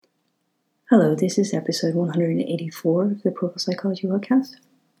Hello, this is episode 184 of the Purple Psychology Podcast.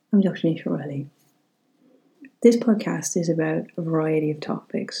 I'm Dr. Nisha Riley. This podcast is about a variety of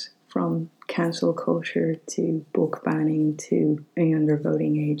topics, from cancel culture to book banning to a younger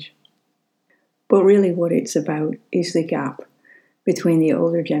voting age. But really what it's about is the gap between the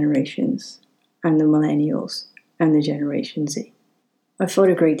older generations and the millennials and the Generation Z. I've thought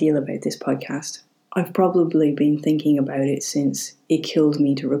a great deal about this podcast. I've probably been thinking about it since it killed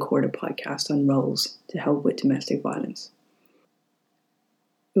me to record a podcast on roles to help with domestic violence.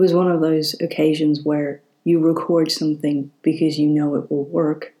 It was one of those occasions where you record something because you know it will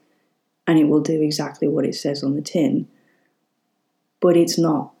work and it will do exactly what it says on the tin, but it's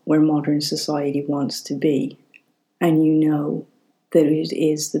not where modern society wants to be, and you know that it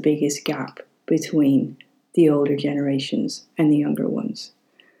is the biggest gap between the older generations and the younger ones.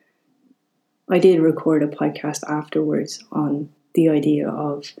 I did record a podcast afterwards on the idea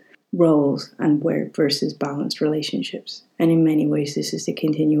of roles and work versus balanced relationships. And in many ways, this is the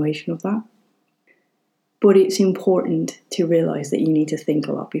continuation of that. But it's important to realize that you need to think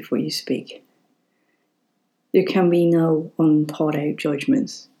a lot before you speak. There can be no unthought out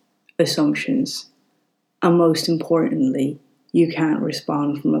judgments, assumptions, and most importantly, you can't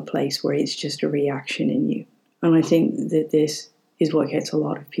respond from a place where it's just a reaction in you. And I think that this is what gets a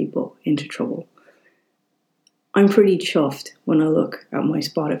lot of people into trouble. I'm pretty chuffed when I look at my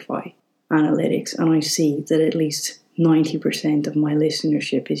Spotify analytics and I see that at least 90% of my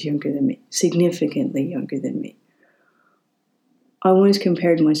listenership is younger than me, significantly younger than me. I once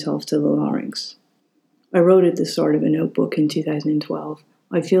compared myself to the Larynx. I wrote at the start of a notebook in 2012.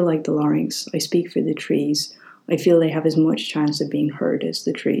 I feel like the Larynx. I speak for the trees. I feel they have as much chance of being heard as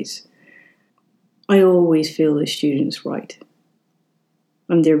the trees. I always feel the students right.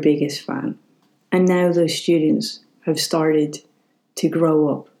 I'm their biggest fan. And now those students have started to grow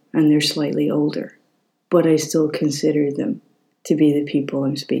up and they're slightly older, but I still consider them to be the people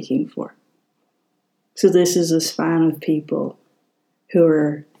I'm speaking for. So this is a span of people who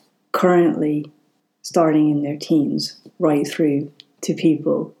are currently starting in their teens right through to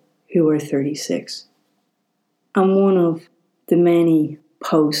people who are 36. And one of the many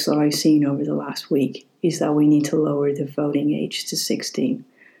posts that I've seen over the last week is that we need to lower the voting age to 16.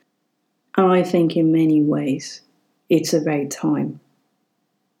 And I think in many ways, it's about time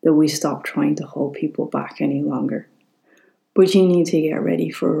that we stop trying to hold people back any longer. But you need to get ready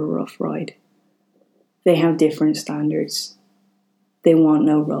for a rough ride. They have different standards. They want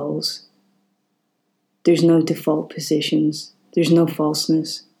no roles. There's no default positions. There's no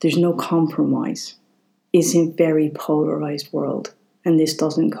falseness. There's no compromise. It's a very polarized world, and this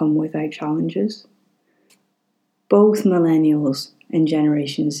doesn't come without challenges. Both millennials and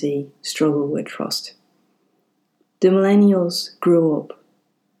Generation Z struggle with trust. The millennials grew up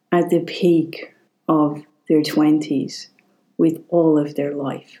at the peak of their 20s with all of their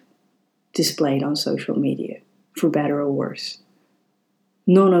life displayed on social media, for better or worse.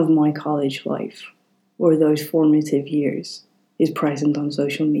 None of my college life or those formative years is present on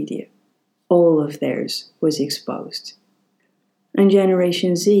social media. All of theirs was exposed. And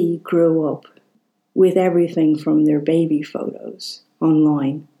Generation Z grew up with everything from their baby photos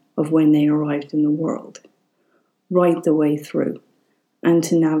online of when they arrived in the world, right the way through, and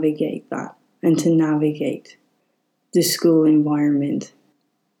to navigate that, and to navigate the school environment,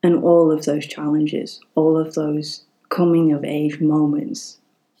 and all of those challenges, all of those coming of age moments,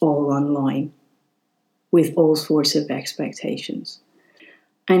 all online, with all sorts of expectations.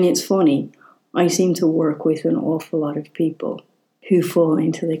 And it's funny, I seem to work with an awful lot of people who fall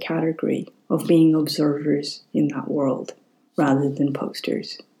into the category of being observers in that world rather than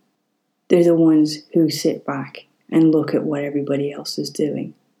posters. They're the ones who sit back and look at what everybody else is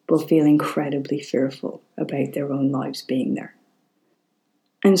doing, but feel incredibly fearful about their own lives being there.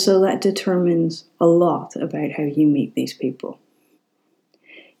 And so that determines a lot about how you meet these people.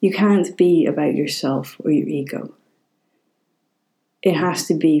 You can't be about yourself or your ego. It has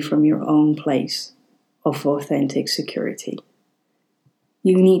to be from your own place of authentic security.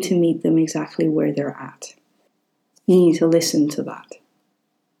 You need to meet them exactly where they're at. You need to listen to that.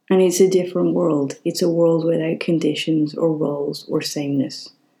 And it's a different world. It's a world without conditions or roles or sameness.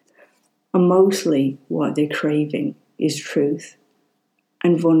 And mostly what they're craving is truth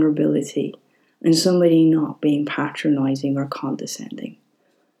and vulnerability and somebody not being patronizing or condescending.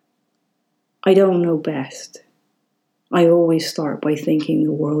 I don't know best. I always start by thinking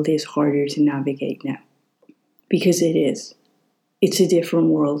the world is harder to navigate now. Because it is. It's a different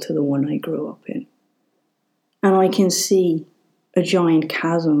world to the one I grew up in. And I can see a giant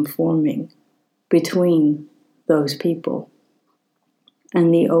chasm forming between those people.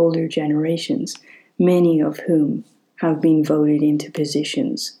 and the older generations, many of whom have been voted into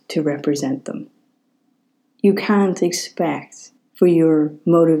positions to represent them. You can't expect for your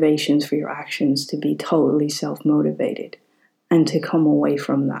motivations for your actions to be totally self-motivated and to come away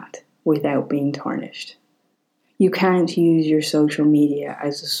from that without being tarnished. You can't use your social media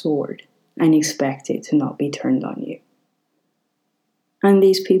as a sword and expect it to not be turned on you. And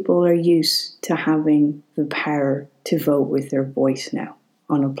these people are used to having the power to vote with their voice now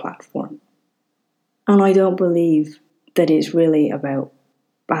on a platform. And I don't believe that it's really about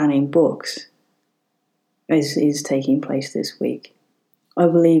banning books, as is taking place this week. I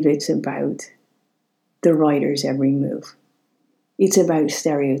believe it's about the writer's every move. It's about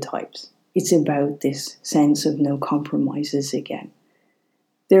stereotypes. It's about this sense of no compromises again.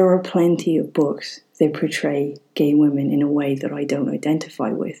 There are plenty of books that portray gay women in a way that I don't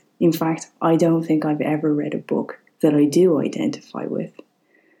identify with. In fact, I don't think I've ever read a book that I do identify with.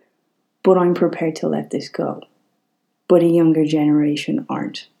 But I'm prepared to let this go. But a younger generation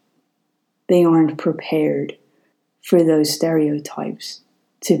aren't. They aren't prepared for those stereotypes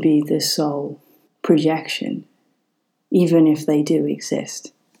to be the sole projection, even if they do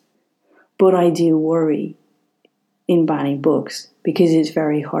exist. But I do worry in banning books because it's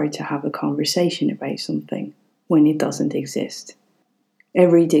very hard to have a conversation about something when it doesn't exist.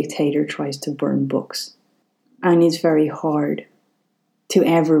 Every dictator tries to burn books, and it's very hard to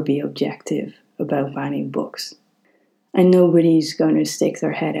ever be objective about banning books. And nobody's going to stick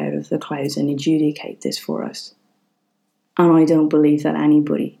their head out of the clouds and adjudicate this for us. And I don't believe that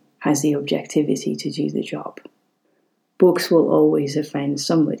anybody has the objectivity to do the job. Books will always offend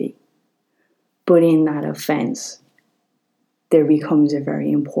somebody. But in that offence, there becomes a very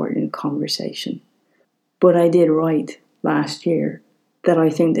important conversation. But I did write last year that I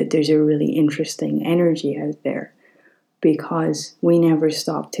think that there's a really interesting energy out there because we never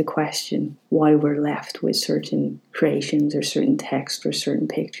stop to question why we're left with certain creations or certain text or certain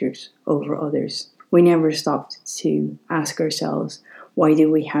pictures over others. We never stopped to ask ourselves, why did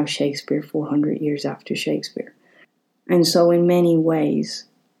we have Shakespeare 400 years after Shakespeare? And so in many ways,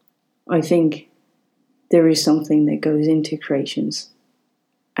 I think there is something that goes into creations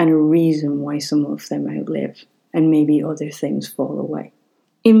and a reason why some of them outlive and maybe other things fall away.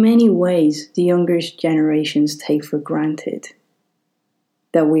 In many ways, the younger generations take for granted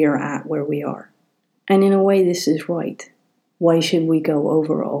that we are at where we are. And in a way, this is right. Why should we go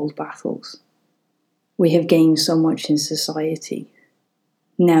over old battles? We have gained so much in society.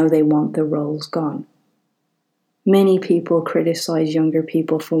 Now they want the roles gone. Many people criticize younger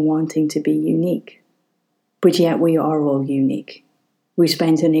people for wanting to be unique. But yet we are all unique. We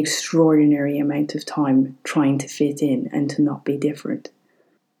spent an extraordinary amount of time trying to fit in and to not be different.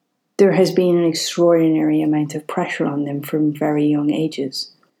 There has been an extraordinary amount of pressure on them from very young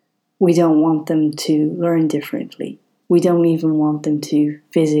ages. We don't want them to learn differently. We don't even want them to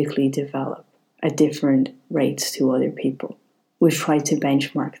physically develop at different rates to other people. We've tried to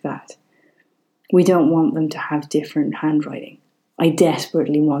benchmark that. We don't want them to have different handwriting. I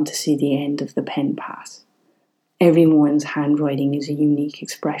desperately want to see the end of the pen pass. Everyone's handwriting is a unique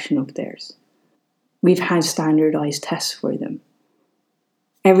expression of theirs. We've had standardized tests for them.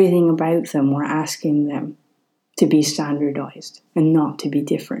 Everything about them, we're asking them to be standardized and not to be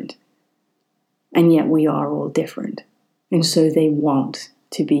different. And yet we are all different. And so they want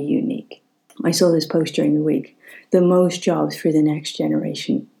to be unique. I saw this post during the week. The most jobs for the next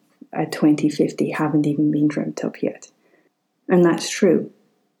generation at 2050 haven't even been dreamt up yet. And that's true.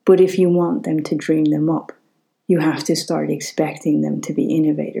 But if you want them to dream them up, you have to start expecting them to be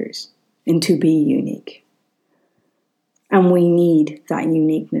innovators and to be unique. And we need that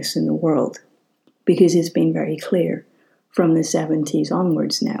uniqueness in the world because it's been very clear from the 70s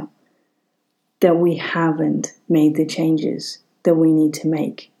onwards now that we haven't made the changes that we need to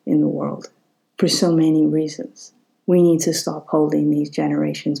make in the world for so many reasons. We need to stop holding these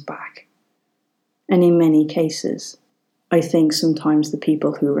generations back. And in many cases, I think sometimes the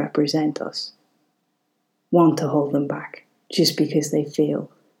people who represent us want to hold them back just because they feel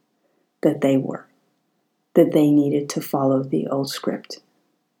that they needed to follow the old script.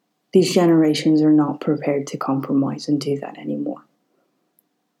 These generations are not prepared to compromise and do that anymore.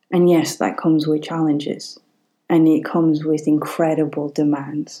 And yes, that comes with challenges, and it comes with incredible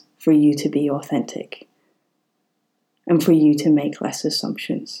demands for you to be authentic, and for you to make less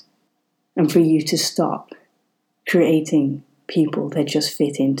assumptions, and for you to stop creating people that just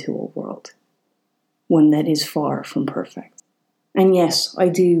fit into a world, one that is far from perfect. And yes, I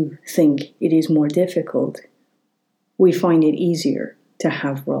do think it is more difficult. We find it easier to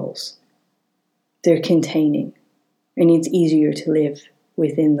have roles. They're containing, and it's easier to live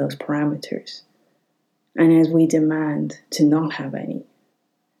within those parameters. And as we demand to not have any,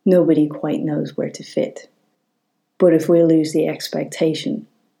 nobody quite knows where to fit. But if we lose the expectation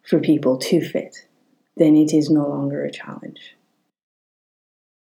for people to fit, then it is no longer a challenge.